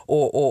diggers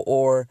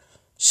or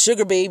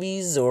sugar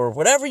babies or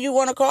whatever you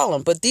want to call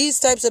them. But these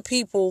types of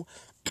people,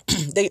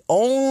 they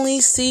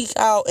only seek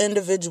out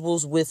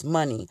individuals with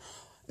money.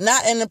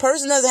 And the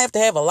person doesn't have to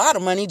have a lot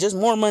of money, just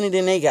more money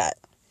than they got.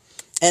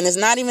 And it's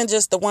not even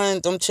just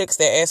them chicks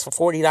that ask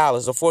for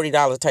 $40 or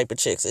 $40 type of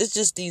chicks. It's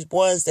just these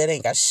ones that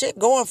ain't got shit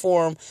going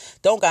for them,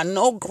 don't got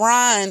no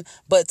grind,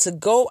 but to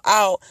go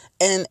out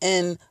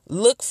and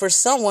look for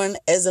someone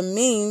as a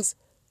means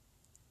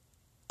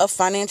of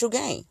financial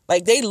gain.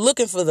 Like, they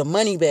looking for the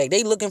money bag.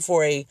 They looking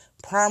for a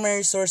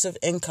primary source of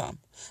income.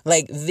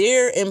 Like,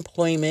 their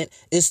employment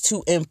is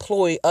to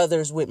employ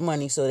others with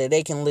money so that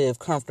they can live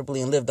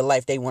comfortably and live the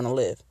life they want to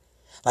live.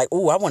 Like,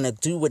 ooh, I want to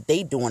do what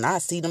they doing. I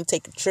see them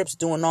taking trips,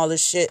 doing all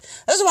this shit.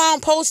 That's why I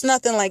don't post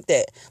nothing like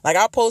that. Like,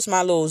 I'll post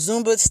my little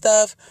Zumba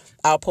stuff.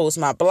 I'll post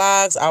my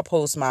blogs. I'll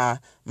post my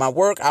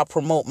work. I'll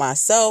promote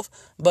myself.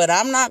 But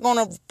I'm not going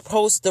to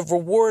post the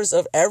rewards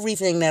of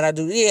everything that I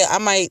do. Yeah, I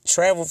might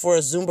travel for a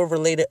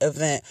Zumba-related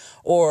event,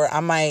 or I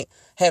might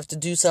have to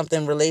do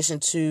something in relation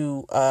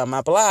to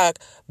my blog,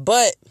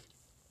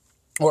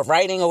 or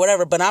writing or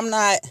whatever. But I'm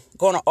not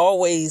going to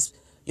always...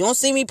 You don't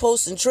see me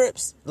posting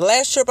trips. The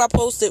last trip I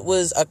posted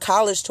was a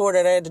college tour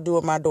that I had to do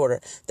with my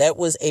daughter. That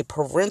was a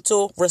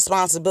parental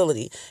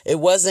responsibility. It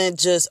wasn't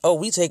just, oh,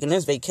 we taking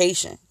this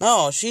vacation.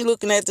 No, she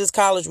looking at this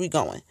college, we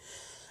going.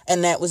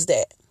 And that was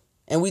that.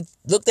 And we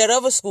looked at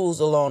other schools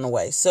along the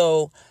way.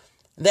 So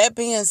that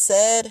being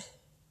said,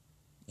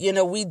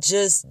 we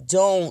just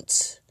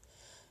don't...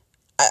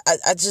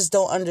 I just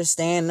don't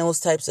understand those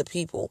types of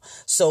people.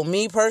 So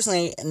me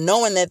personally,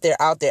 knowing that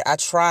they're out there, I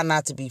try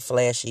not to be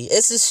flashy.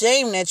 It's a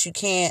shame that you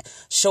can't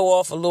show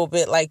off a little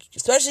bit, like,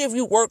 especially if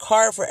you work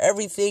hard for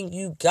everything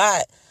you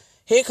got.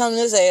 Here comes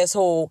this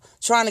asshole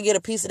trying to get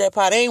a piece of that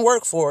pie. They ain't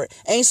work for it.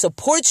 Ain't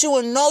support you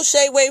in no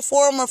shade, way,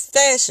 form, or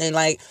fashion.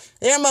 Like,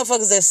 there are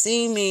motherfuckers that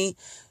see me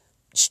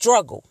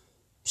struggle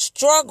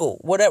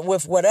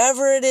with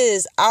whatever it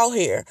is out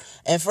here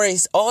and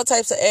face all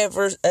types of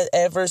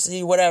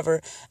adversity,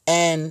 whatever,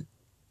 and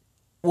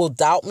will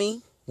doubt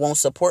me, won't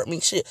support me.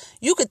 Shit,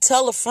 you could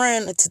tell a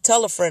friend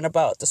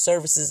about the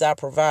services I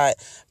provide,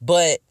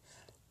 I'll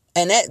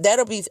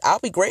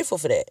be grateful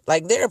for that.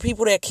 Like, there are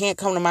people that can't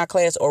come to my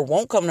class or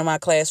won't come to my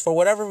class for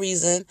whatever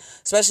reason,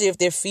 especially if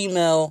they're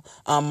female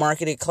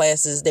marketed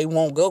classes. They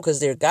won't go because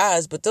they're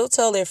guys, but they'll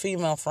tell their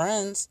female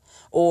friends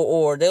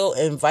or they'll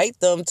invite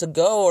them to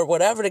go or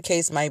whatever the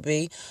case might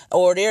be.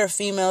 Or there are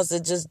females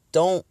that just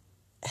don't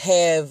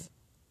have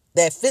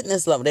that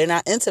fitness level. They're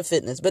not into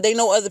fitness, but they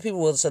know other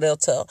people will, so they'll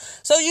tell.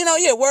 So,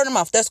 word of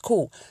mouth, that's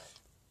cool.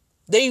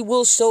 They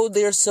will show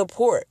their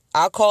support.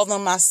 I'll call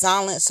them my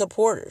silent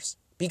supporters.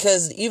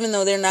 Because even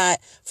though they're not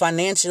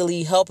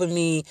financially helping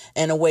me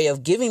in a way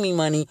of giving me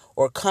money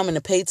or coming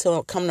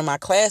to come to my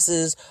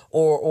classes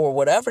or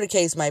whatever the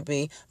case might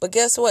be, but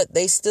guess what?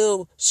 They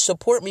still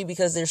support me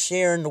because they're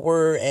sharing the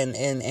word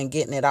and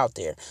getting it out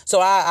there.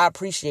 So I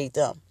appreciate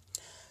them.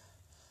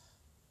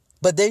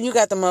 But then you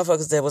got the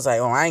motherfuckers that was like,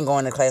 oh, I ain't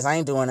going to class. I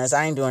ain't doing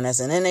this.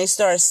 And then they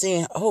start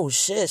seeing, oh,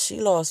 shit,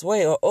 she lost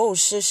weight. Or, oh,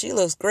 shit, she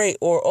looks great.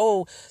 Or,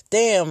 oh,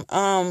 damn,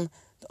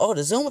 oh,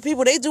 the Zumba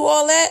people, they do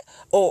all that?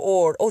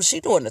 Or oh,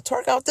 she doing the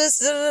twerk out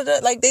this?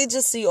 Like, they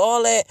just see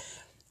all that.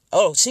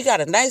 Oh, she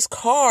got a nice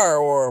car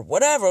or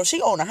whatever. Or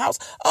she own a house.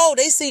 Oh,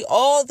 they see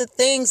all the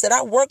things that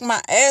I work my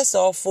ass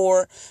off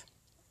for.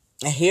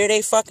 And here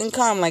they fucking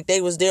come like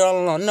they was there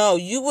all along. No,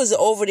 you was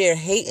over there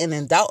hating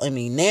and doubting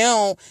me.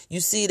 Now you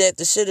see that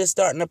the shit is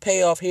starting to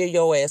pay off. Here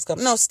your ass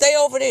come. No, stay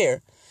over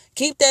there.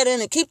 Keep that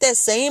in it. Keep that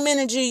same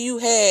energy you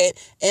had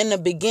in the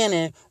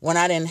beginning when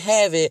I didn't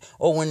have it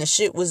or when the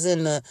shit was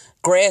in the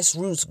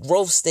grassroots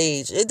growth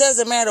stage. It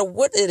doesn't matter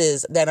what it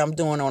is that I'm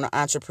doing on an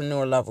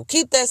entrepreneur level.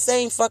 Keep that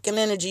same fucking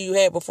energy you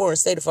had before and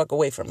stay the fuck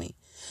away from me.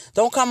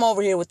 Don't come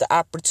over here with the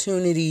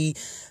opportunity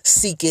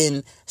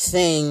seeking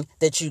thing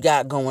that you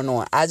got going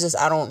on. I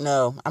don't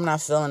know. I'm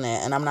not feeling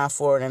that and I'm not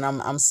for it and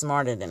I'm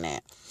smarter than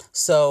that.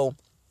 So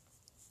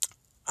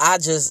I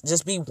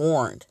just be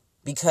warned.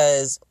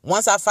 Because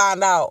once I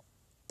find out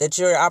that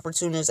you're an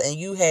opportunist and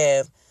you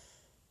have,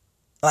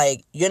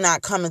 like, you're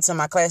not coming to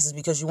my classes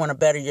because you want to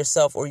better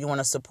yourself or you want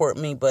to support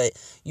me, but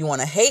you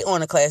want to hate on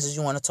the classes,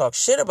 you want to talk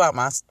shit about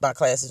my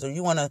classes, or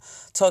you want to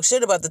talk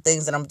shit about the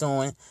things that I'm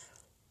doing.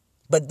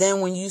 But then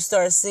when you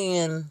start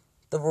seeing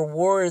the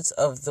rewards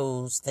of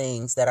those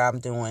things that I'm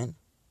doing,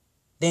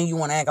 then you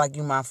want to act like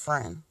you my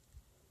friend.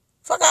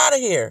 Fuck out of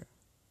here.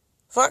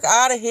 Fuck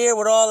out of here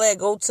with all that.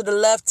 Go to the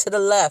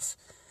left.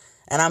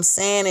 And I'm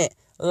saying it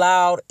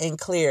loud and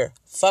clear.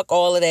 Fuck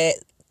all of that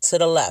to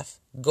the left.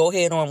 Go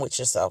ahead on with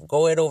yourself.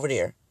 Go ahead over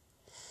there.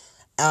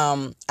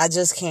 I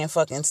just can't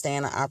fucking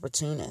stand an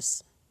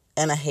opportunist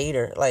and a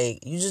hater.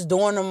 Like, you just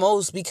doing the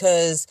most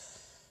because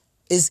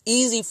it's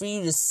easy for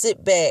you to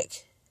sit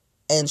back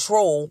and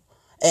troll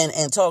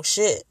and talk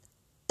shit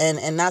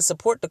and not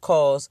support the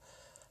cause,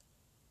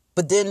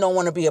 but then don't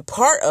want to be a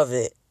part of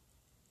it,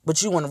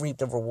 but you want to reap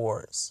the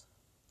rewards.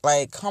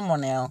 Like, come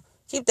on now.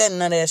 Keep that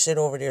nut ass shit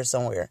over there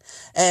somewhere.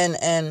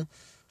 And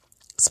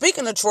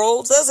speaking of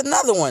trolls, there's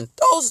another one.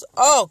 Those,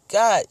 oh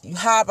God, you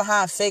hide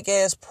behind fake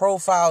ass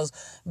profiles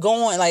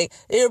going, like,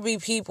 there'll be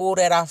people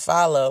that I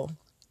follow,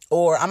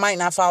 or I might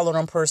not follow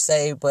them per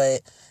se,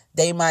 but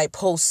they might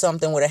post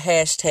something with a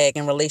hashtag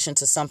in relation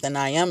to something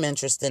I am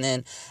interested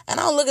in. And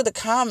I'll look at the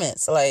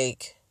comments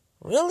like,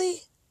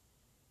 really?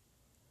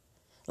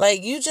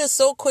 Like, you just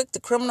so quick to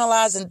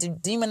criminalize and to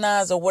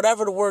demonize, or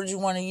whatever the word you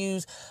want to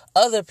use,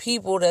 other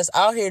people that's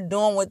out here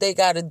doing what they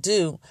got to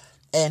do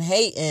and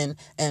hating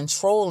and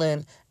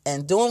trolling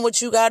and doing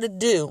what you got to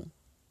do.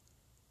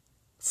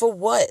 For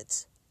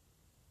what?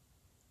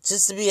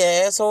 Just to be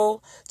an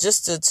asshole?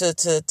 Just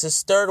to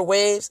stir the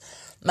waves?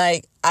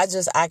 Like,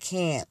 I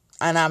can't.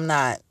 And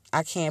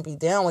I can't be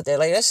down with that.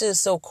 Like, that shit is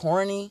so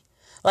corny.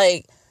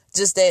 Like,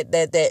 just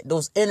that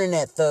those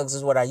internet thugs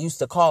is what I used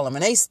to call them.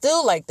 And they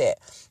still like that.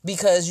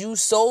 Because you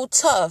so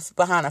tough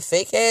behind a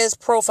fake ass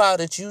profile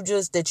that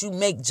you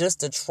make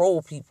just to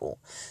troll people.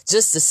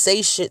 Just to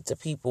say shit to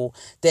people,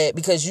 that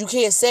because you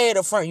can't say it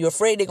up front. You're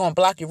afraid they're going to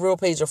block your real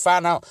page or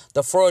find out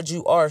the fraud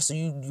you are. So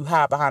you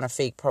hide behind a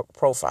fake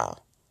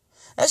profile.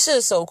 That shit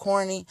is so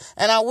corny.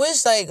 And I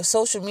wish, like,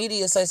 social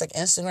media sites like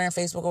Instagram,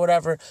 Facebook, or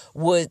whatever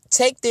would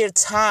take their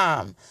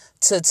time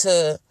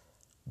to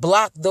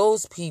block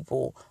those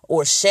people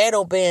or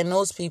shadow ban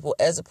those people,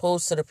 as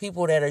opposed to the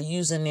people that are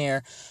using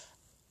their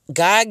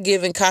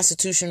God-given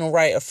constitutional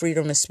right of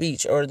freedom of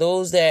speech, or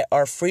those that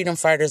are freedom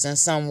fighters in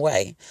some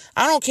way.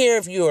 I don't care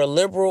if you're a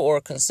liberal or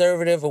a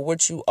conservative or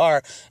what you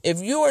are. If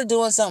you are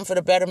doing something for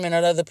the betterment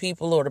of other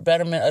people or the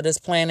betterment of this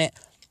planet,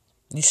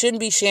 you shouldn't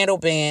be shadow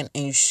banned,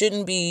 and you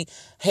shouldn't be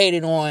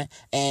hated on,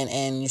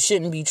 and you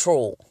shouldn't be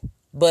trolled.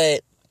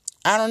 But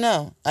I don't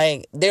know.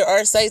 Like, there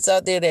are sites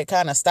out there that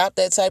kind of stop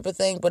that type of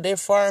thing, but they're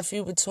far and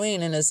few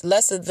between, and it's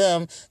less of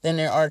them than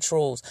there are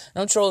trolls.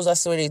 Them trolls, I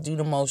swear, they do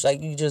the most. Like,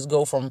 you just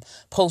go from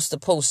post to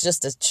post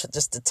just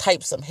to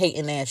type some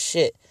hating ass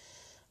shit,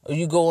 or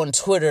you go on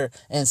Twitter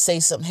and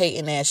say some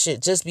hating ass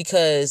shit just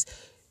because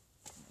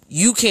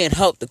you can't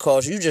help the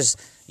cause. You just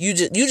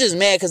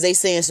mad because they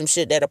saying some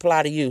shit that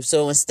apply to you.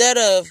 So instead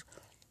of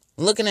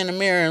looking in the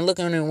mirror and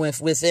looking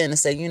within and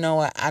say, you know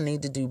what, I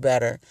need to do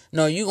better.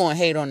 No, you gonna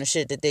hate on the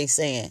shit that they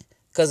saying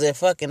because it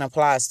fucking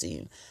applies to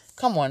you.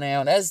 Come on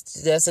now,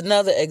 that's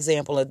another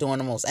example of doing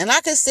the most. And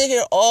I could sit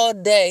here all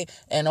day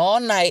and all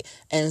night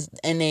and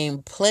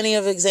name plenty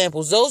of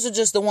examples. Those are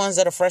just the ones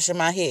that are fresh in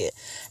my head.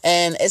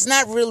 And it's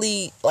not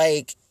really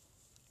like,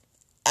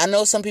 I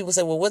know some people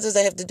say, well, what does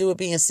that have to do with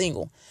being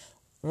single?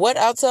 What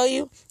I'll tell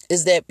you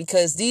is that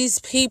because these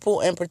people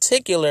in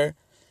particular,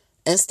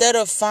 instead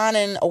of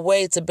finding a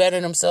way to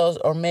better themselves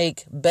or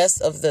make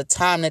best of the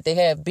time that they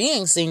have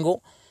being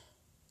single,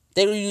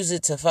 they will use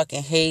it to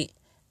fucking hate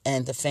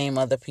and defame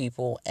other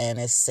people, and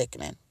it's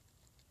sickening.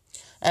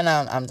 And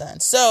I'm done.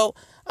 So,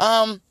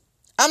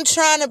 I'm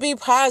trying to be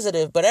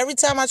positive, but every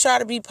time I try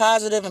to be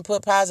positive and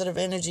put positive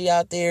energy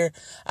out there,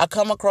 I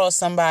come across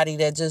somebody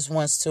that just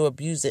wants to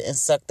abuse it and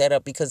suck that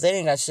up because they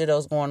ain't got shit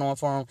else going on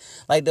for them.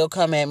 Like, they'll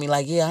come at me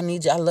like, yeah, I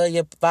need you. I love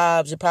your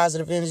vibes, your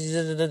positive energy,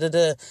 da, da, da, da,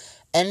 da.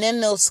 And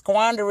then they'll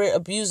squander it,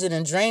 abuse it,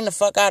 and drain the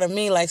fuck out of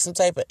me like some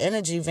type of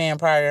energy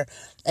vampire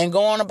and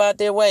go on about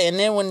their way. And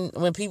then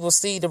when people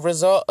see the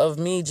result of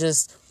me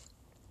just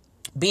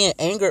being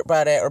angered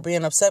by that or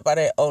being upset by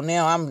that, oh,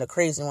 now I'm the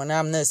crazy one,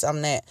 I'm this,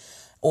 I'm that.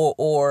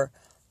 Or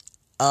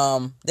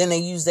then they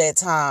use that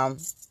time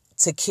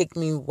to kick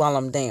me while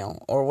I'm down,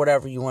 or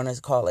whatever you want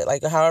to call it.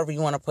 Like, however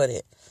you want to put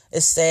it.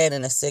 It's sad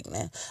and it's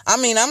sickening. I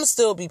mean, I'm going to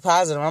still be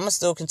positive. I'm going to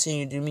still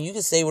continue to do me. You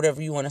can say whatever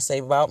you want to say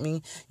about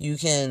me. You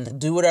can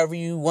do whatever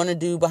you want to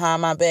do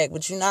behind my back,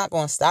 but you're not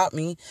going to stop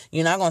me.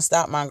 You're not going to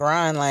stop my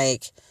grind.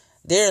 Like,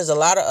 there's a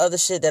lot of other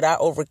shit that I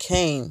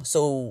overcame.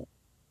 So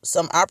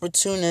some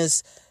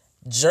opportunist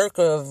jerk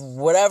of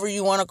whatever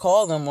you want to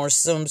call them, or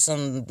some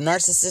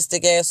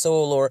narcissistic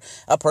asshole, or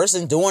a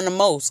person doing the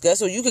most.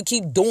 Guess what? You could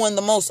keep doing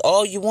the most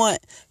all you want,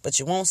 but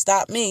you won't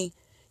stop me.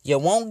 You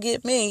won't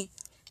get me.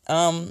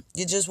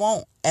 You just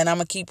won't. And I'm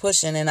gonna keep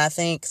pushing. And I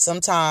think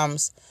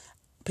sometimes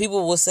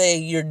people will say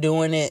you're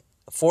doing it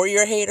for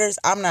your haters.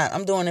 I'm not.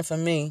 I'm doing it for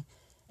me.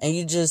 And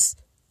you just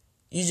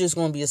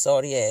gonna be a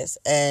salty ass.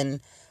 And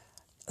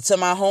to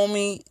my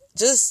homie,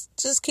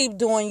 just keep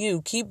doing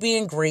you. Keep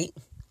being great.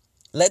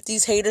 Let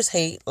these haters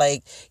hate.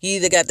 Like, you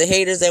either got the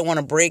haters that want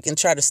to break and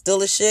try to steal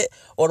the shit,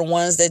 or the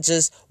ones that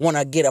just want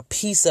to get a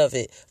piece of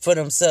it for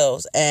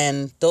themselves.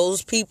 And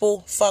those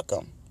people, fuck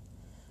them.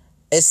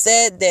 It's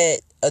sad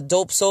that a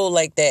dope soul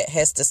like that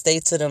has to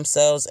stay to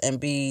themselves and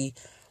be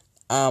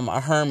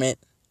a hermit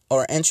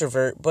or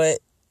introvert. But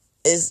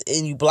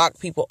and you block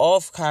people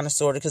off, kind of,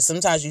 sort of, because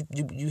sometimes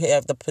you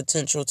have the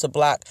potential to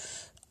block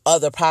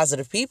other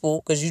positive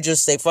people because you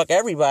just say fuck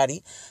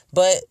everybody.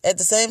 But at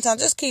the same time,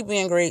 just keep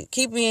being great.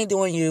 Keep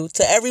doing you.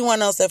 To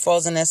everyone else that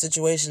falls in that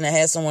situation that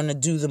has someone to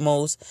do the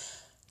most,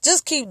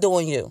 just keep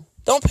doing you.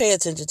 Don't pay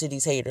attention to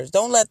these haters.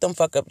 Don't let them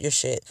fuck up your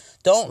shit.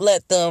 Don't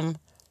let them,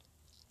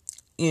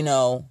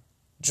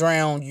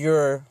 drown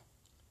your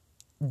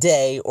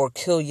day or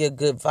kill your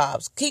good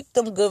vibes. Keep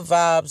them good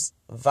vibes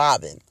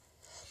vibing.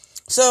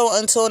 So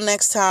until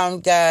next time,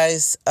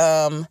 guys,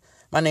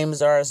 my name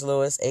is Aris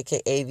Lewis,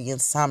 a.k.a. the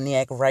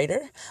Insomniac Writer.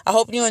 I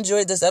hope you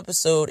enjoyed this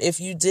episode. If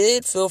you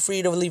did, feel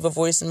free to leave a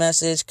voice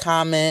message,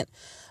 comment,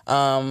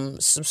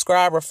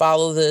 Subscribe or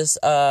follow this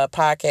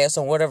podcast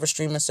on whatever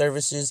streaming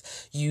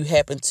services you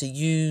happen to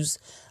use.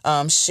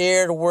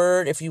 Share the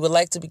word. If you would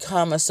like to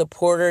become a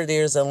supporter,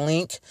 there's a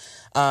link.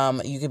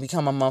 You can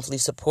become a monthly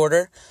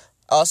supporter.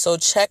 Also,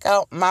 check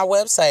out my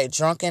website,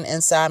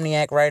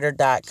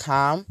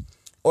 drunkeninsomniacwriter.com,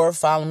 or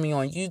follow me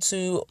on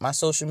YouTube. My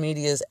social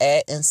media is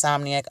at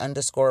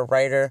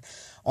insomniac_writer.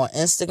 On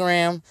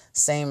Instagram,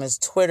 same as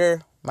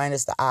Twitter,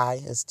 minus the I.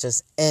 It's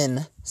just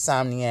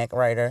insomniac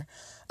writer.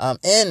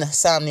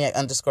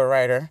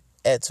 Insomniac_writer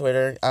at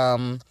Twitter.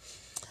 I'm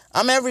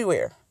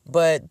everywhere.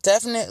 But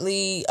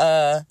definitely,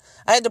 I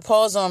had to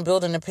pause on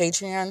building a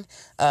Patreon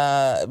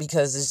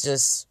because it's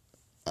just,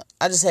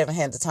 I just haven't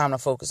had the time to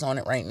focus on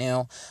it right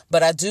now.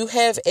 But I do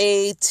have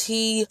a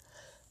spring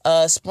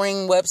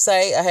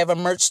website. I have a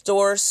merch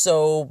store,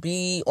 so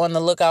be on the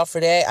lookout for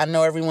that. I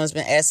know everyone's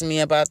been asking me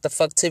about the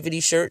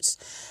Fucktivity shirts.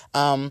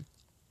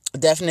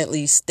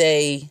 Definitely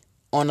stay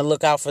on the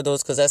lookout for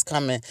those, because that's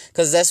coming.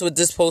 Because that's what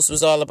this post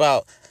was all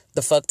about.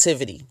 The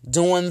Fucktivity.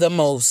 Doing the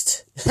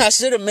most. I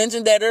should have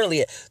mentioned that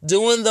earlier.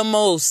 Doing the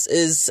most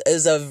is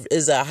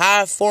a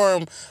high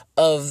form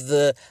of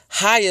the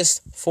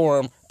highest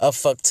form of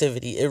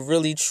fucktivity. It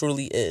really,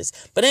 truly is.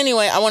 But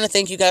anyway, I want to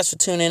thank you guys for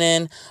tuning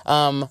in.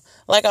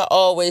 Like I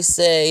always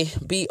say,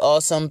 be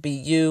awesome, be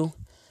you,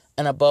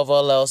 and above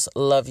all else,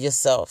 love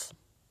yourself.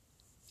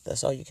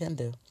 That's all you can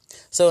do.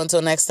 So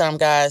until next time,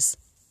 guys,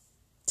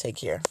 take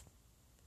care.